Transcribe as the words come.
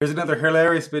Here's another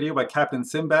hilarious video by Captain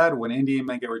Sinbad when Indian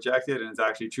men get rejected, and it's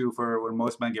actually true for when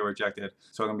most men get rejected.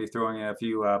 So I'm going to be throwing in a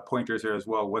few pointers here as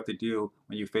well, what to do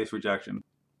when you face rejection.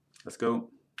 Let's go.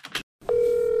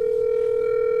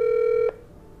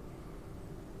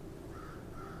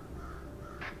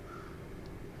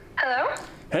 Hello?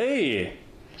 Hey!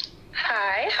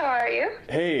 Hi, how are you?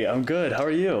 Hey, I'm good. How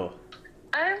are you?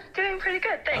 I'm doing pretty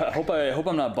good, thanks. I hope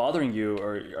I'm not bothering you,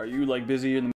 or are you like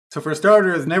busy in the... So for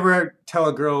starters, never tell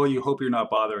a girl you hope you're not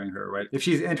bothering her, right? If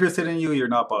she's interested in you, you're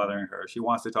not bothering her. She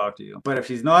wants to talk to you. But if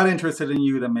she's not interested in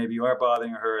you, then maybe you are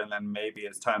bothering her, and then maybe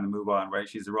it's time to move on, right?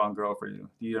 She's the wrong girl for you.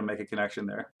 You gotta make a connection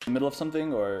there. middle of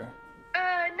something, or...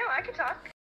 No, I can talk.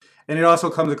 And it also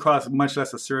comes across much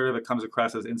less assertive. It comes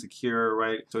across as insecure,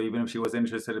 right? So even if she was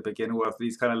interested to begin with,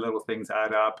 these kind of little things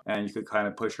add up, and you could kind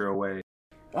of push her away.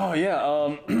 Oh, yeah,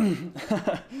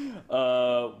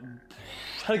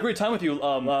 had a great time with you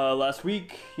last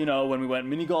week, you know, when we went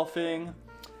mini golfing.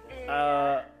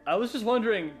 I was just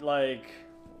wondering, like,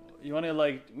 you want to,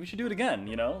 like, we should do it again,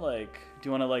 you know? Like, do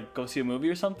you want to, like, go see a movie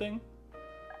or something?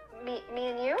 Me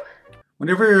and you?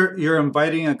 Whenever you're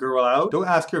inviting a girl out, don't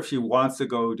ask her if she wants to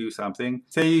go do something.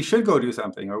 Say you should go do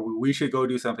something, or we should go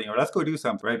do something, or let's go do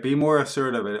something, right? Be more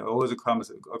assertive. It always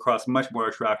comes across much more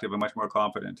attractive and much more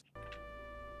confident.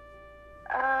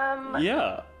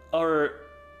 Yeah, or,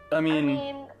 I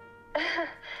mean I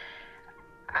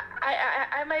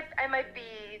might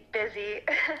be busy.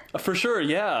 For sure,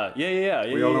 yeah.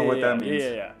 We all know what that means.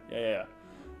 Yeah.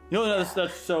 You know,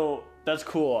 that's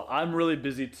cool. I'm really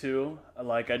busy too.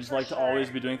 Like, I just like to always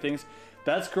be doing things.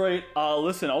 That's great.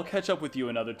 Listen, I'll catch up with you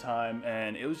another time,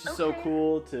 and it was just so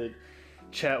cool to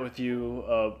chat with you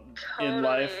in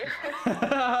life.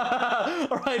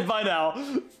 All right, bye now.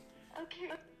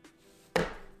 Okay.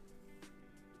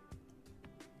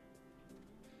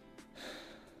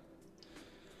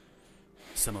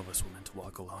 Some of us were meant to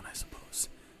walk alone, I suppose.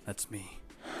 That's me.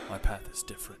 My path is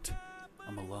different.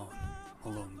 I'm alone.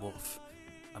 I'm a lone wolf.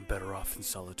 I'm better off in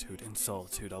solitude. In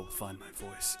solitude, I will find my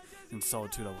voice. In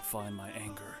solitude, I will find my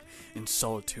anger. In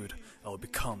solitude, I will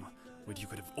become what you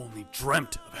could have only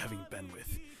dreamt of having been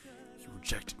with. You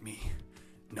rejected me.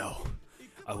 No,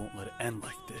 I won't let it end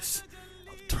like this.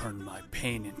 I'll turn my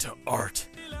pain into art.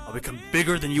 I'll become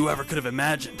bigger than you ever could have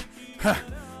imagined.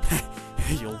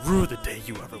 You'll rue the day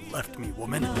you ever left me,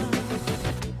 woman.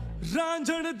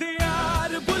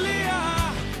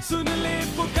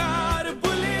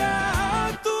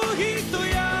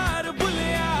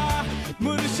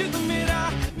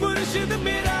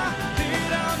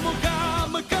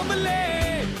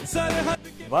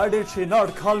 Why did she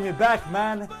not call me back,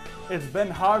 man? It's been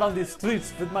hard on these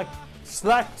streets with my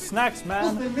snacks, man.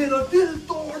 I'm gonna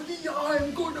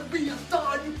be a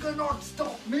star, you cannot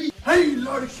stop me. Hey,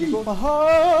 Larky! She broke my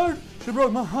heart, she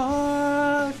broke my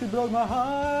heart, she broke my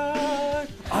heart.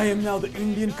 I am now the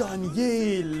Indian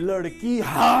Kanye, Larky.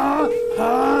 Ha!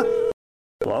 Ha!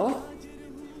 Hello?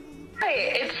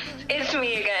 Hi, it's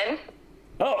me again.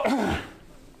 Oh.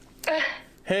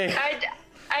 Hey.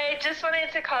 I just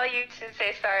wanted to call you to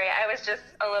say sorry. I was just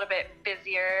a little bit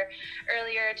busier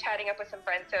earlier chatting up with some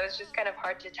friends, so it was just kind of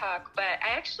hard to talk. But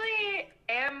I actually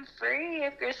am free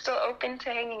if you're still open to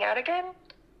hanging out again.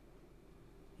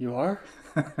 You are?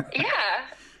 Yeah.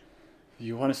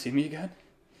 You want to see me again?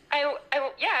 I want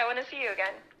to see you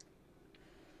again.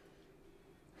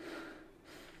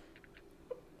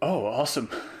 Oh, awesome.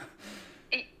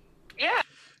 Yeah.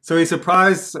 So he's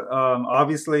surprised,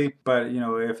 obviously, but you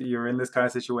know, if you're in this kind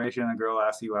of situation and a girl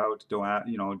asks you out,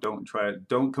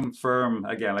 don't confirm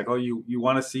again, like, oh, you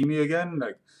want to see me again?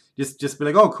 Like, just be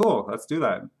like, oh, cool, let's do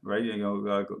that, right? You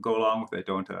know, go along with it.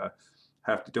 Don't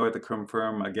have to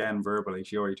confirm again verbally.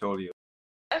 She already told you.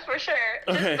 That's for sure.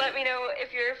 Okay. Just let me know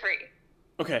if you're free.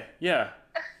 Okay, yeah.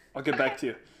 I'll get back to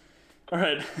you. All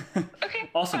right. Okay.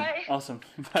 Awesome. Bye. Awesome.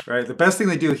 Bye. Right. The best thing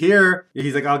they do here,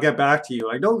 he's like, I'll get back to you.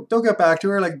 Like, don't get back to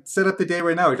her. Like, set up the day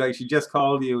right now. Like, she just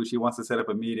called you. She wants to set up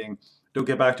a meeting. Don't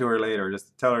get back to her later.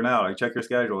 Just tell her now. Like, check your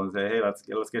schedule and say, hey,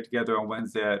 let's get together on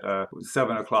Wednesday at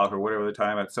 7 o'clock or whatever the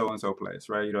time at so and so place.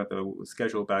 Right. You don't have to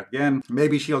schedule back again.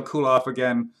 Maybe she'll cool off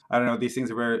again. I don't know. These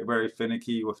things are very, very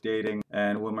finicky with dating,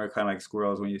 and women are kind of like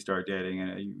squirrels when you start dating,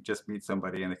 and you just meet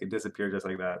somebody and they can disappear just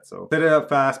like that. So set it up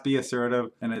fast, be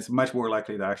assertive, and it's much more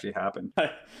likely to actually happen.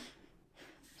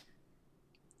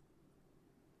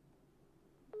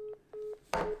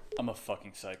 I'm a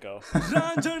fucking psycho.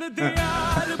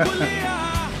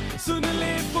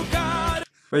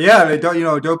 But yeah, like,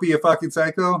 don't be a fucking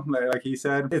psycho, like he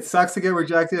said. It sucks to get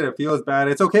rejected. It feels bad.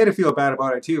 It's okay to feel bad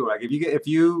about it too. Like if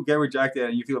you get rejected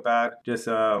and you feel bad, just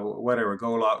whatever,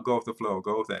 go with the flow,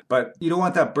 go with it. But you don't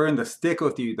want that burn to stick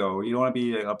with you though. You don't want to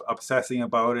be like, obsessing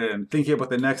about it and thinking about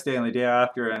the next day and the day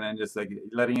after, and then just like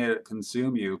letting it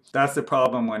consume you. That's the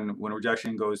problem when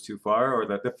rejection goes too far, or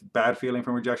that the bad feeling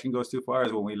from rejection goes too far,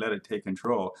 is when we let it take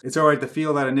control. It's alright to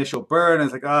feel that initial burn.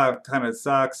 It's like, it kind of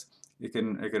sucks. It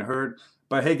can hurt.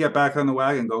 But hey, get back on the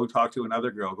wagon. Go talk to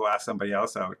another girl. Go ask somebody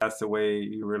else out. That's the way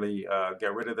you really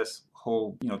get rid of this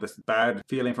whole, this bad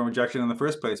feeling from rejection in the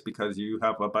first place, because you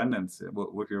have abundance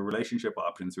with your relationship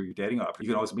options or your dating options.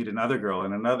 You can always meet another girl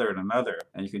and another,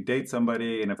 and you can date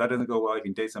somebody. And if that doesn't go well, you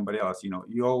can date somebody else.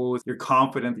 You're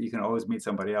confident that you can always meet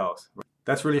somebody else.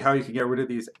 That's really how you can get rid of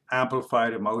these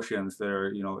amplified emotions that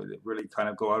are, really kind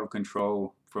of go out of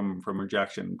control from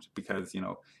rejection, because,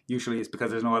 usually it's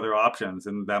because there's no other options.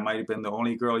 And that might have been the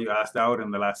only girl you asked out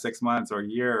in the last 6 months or a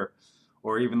year,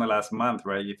 or even the last month,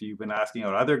 right? If you've been asking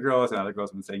out other girls and other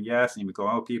girls have been saying yes, and you've been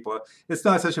going out with people, it's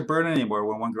not such a burden anymore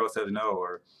when one girl says no,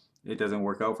 or it doesn't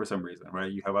work out for some reason,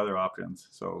 right? You have other options,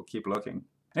 so keep looking.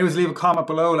 Anyways, leave a comment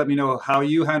below. Let me know how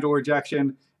you handle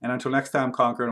rejection. And until next time, Conquer.